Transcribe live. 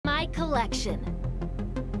classic collection.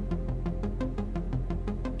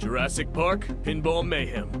 Jurassic Park, Pinball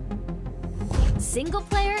Mayhem. Single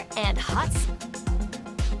player and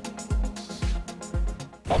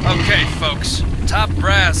Okay, folks. Top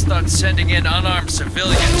brass thought sending in unarmed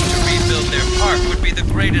civilians to rebuild their park would be the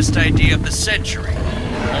greatest idea of the century,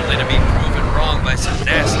 only to be proven wrong by some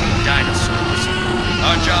nasty dinosaurs.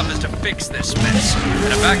 Our job is to fix this mess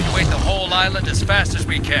and evacuate the whole island as fast as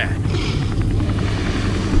we can.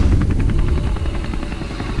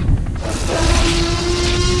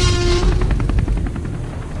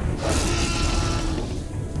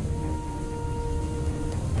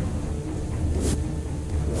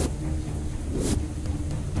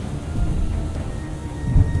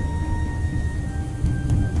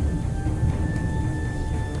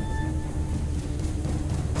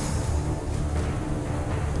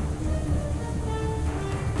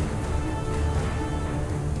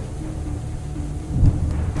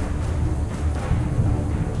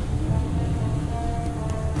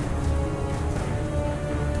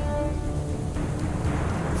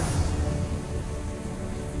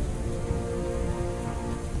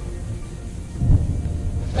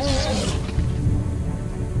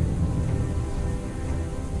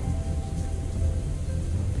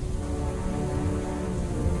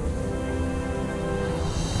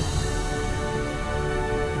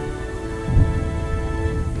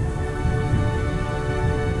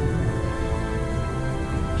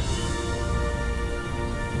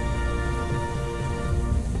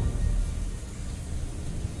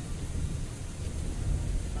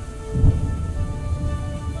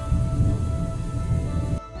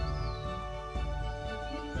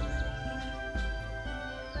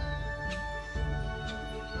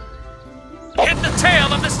 Hit the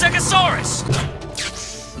tail of the Stegosaurus!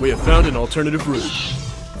 We have found an alternative route.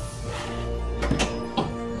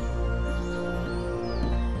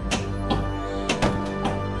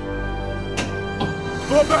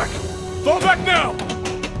 Fall back! Fall back now!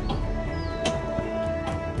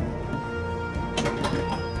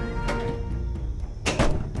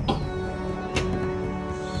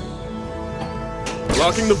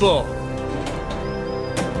 Blocking the ball.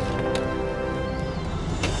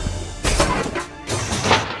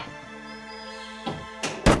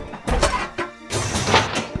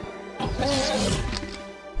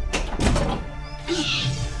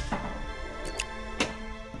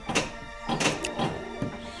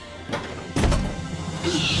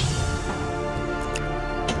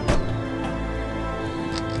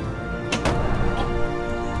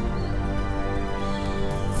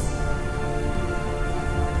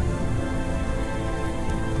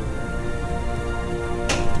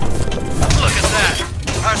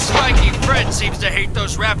 Our spiky friend seems to hate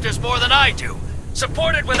those raptors more than I do.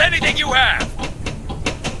 Support it with anything you have!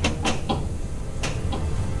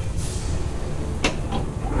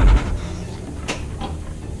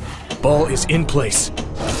 Ball is in place.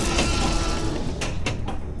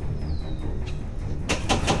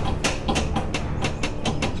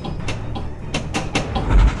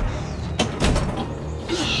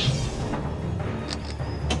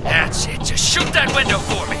 That's it. Just shoot that window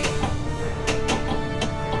for me.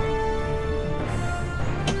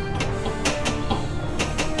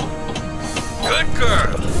 Good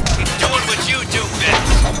girl. Keep doing what you do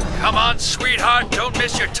best. Come on, sweetheart. Don't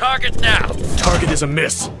miss your target now. Target is a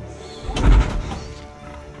miss.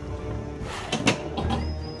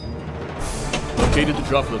 Located the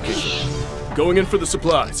drop location. Going in for the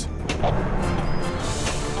supplies.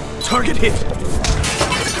 Target hit!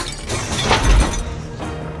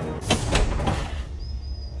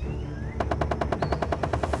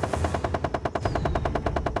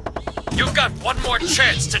 You've got one more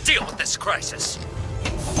chance to deal with this crisis.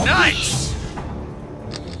 Nice!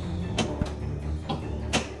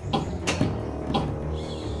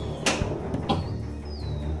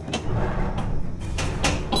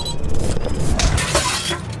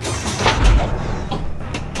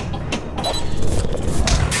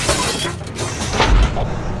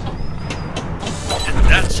 And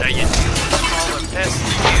that's how you deal with smaller pests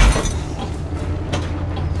than you.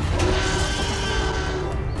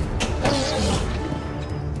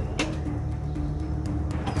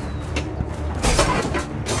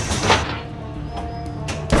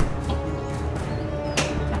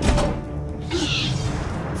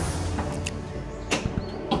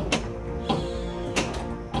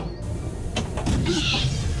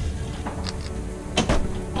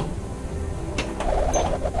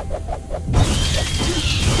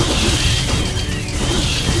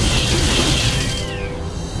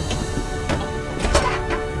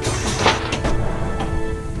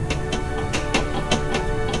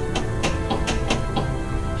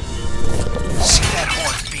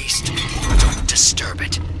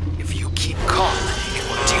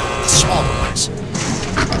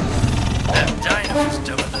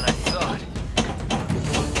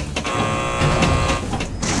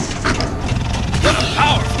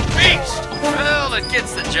 Well, it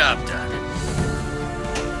gets the job done.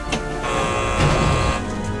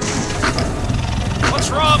 What's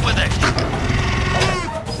wrong with it?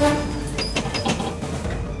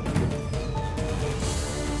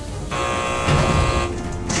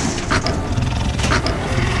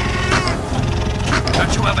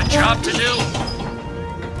 Don't you have a job to do?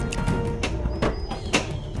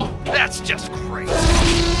 That's just great.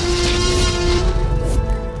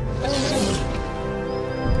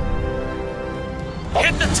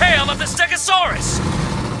 Hit the tail of the Stegosaurus!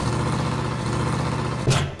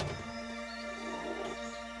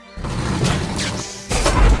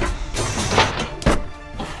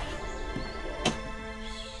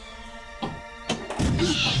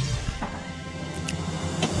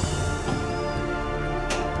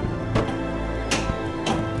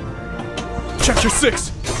 Chapter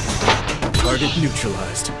 6! Target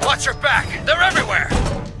neutralized. Watch your back! They're everywhere!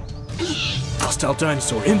 Hostile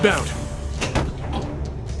dinosaur inbound.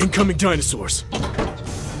 Incoming dinosaurs.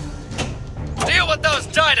 Deal with those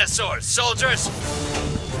dinosaurs, soldiers!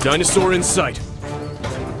 Dinosaur in sight.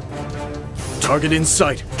 Target in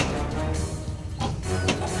sight.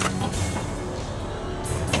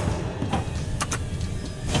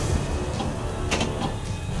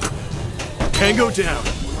 Tango down.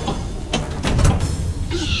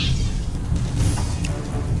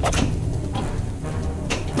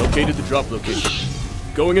 Located the drop location.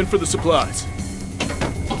 Going in for the supplies.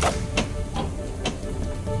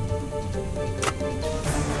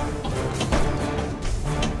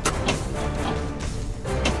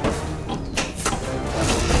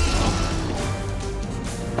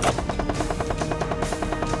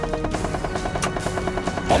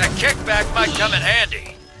 That kickback might come in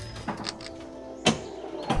handy.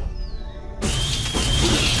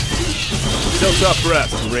 Tell top brass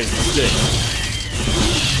to raise the stakes.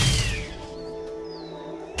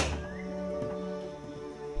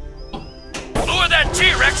 Lure that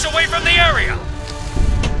T-Rex away from the area!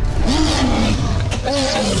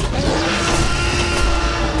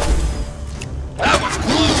 That was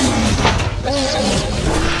close.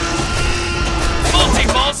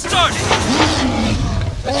 Multi-ball starting!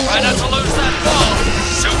 Try not to lose that ball!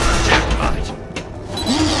 Super jackpot!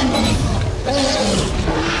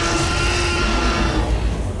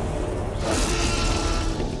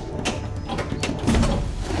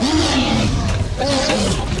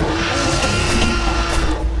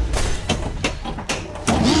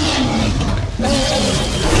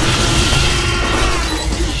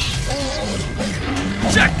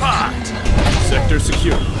 Jackpot! Sector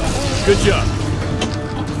secure. Good job.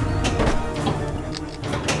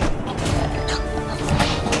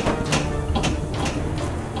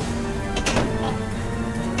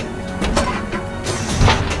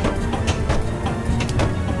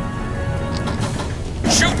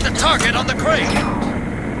 Shoot the target on the crane!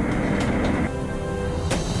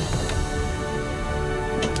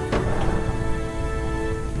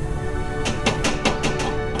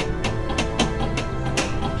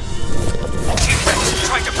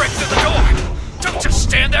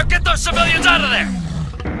 Stand there! Get those civilians out of there!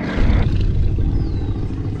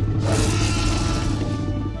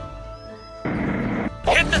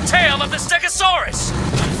 Hit the tail of the Stegosaurus!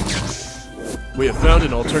 We have found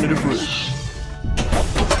an alternative route.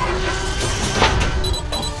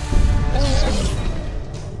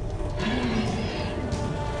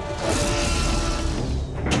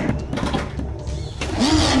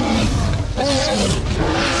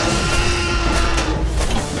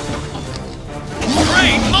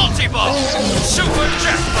 Multi-ball! Super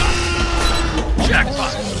jackpot!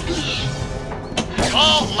 Jackpot!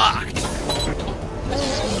 All locked!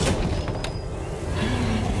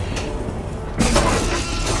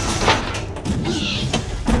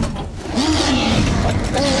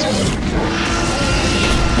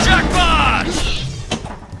 Jackpot!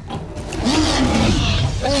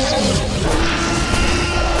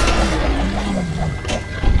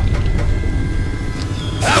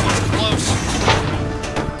 That was close.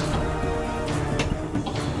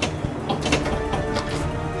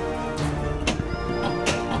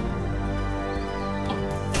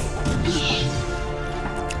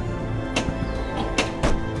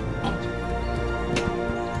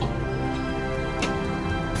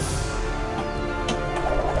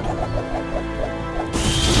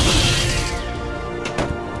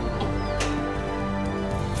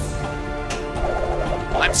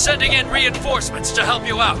 I'm sending in reinforcements to help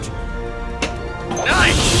you out.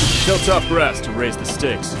 Nice! Tell top brass to raise the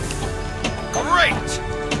stakes. Great!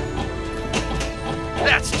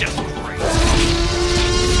 That's just great.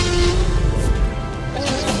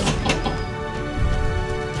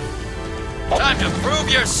 Time to prove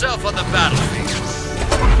yourself on the battlefield.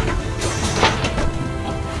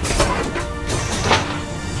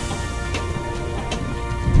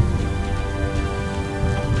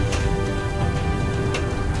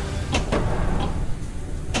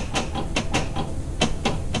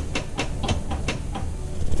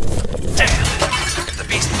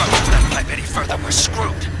 then we're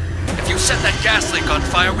screwed. If you set that gas leak on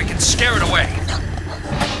fire, we can scare it away.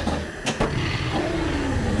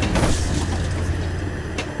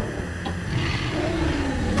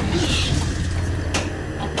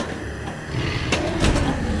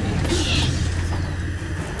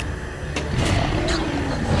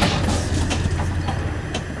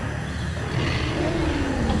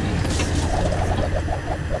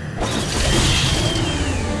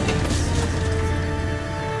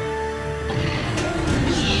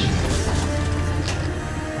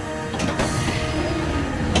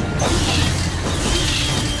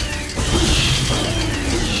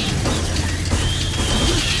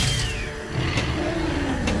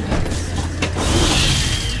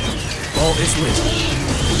 All is lit.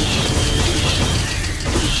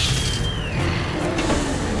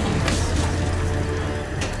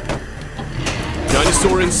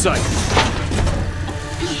 Dinosaur in sight.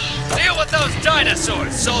 Deal with those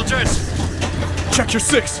dinosaurs, soldiers! Check your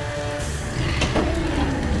 6.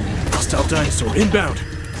 Hostile dinosaur inbound.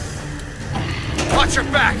 Watch your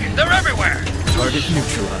back! They're everywhere! Target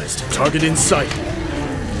neutralized. Target in sight.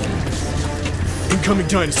 Incoming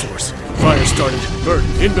dinosaurs. Fire started. Bird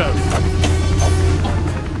inbound.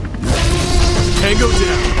 Tango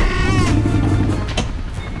down.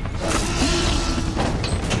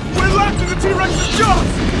 We're left in the T-Rex's jaws!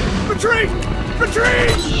 Retreat!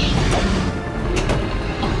 Retreat!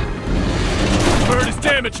 Bird is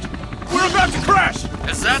damaged. We're about to crash!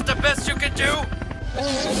 Is that the best you can do?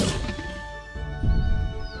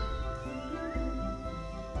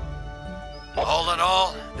 All in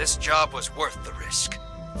all, this job was worth the risk.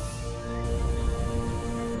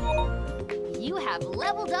 You have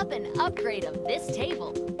leveled up an upgrade of this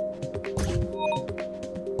table.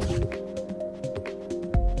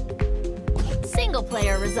 Single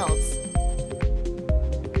player results.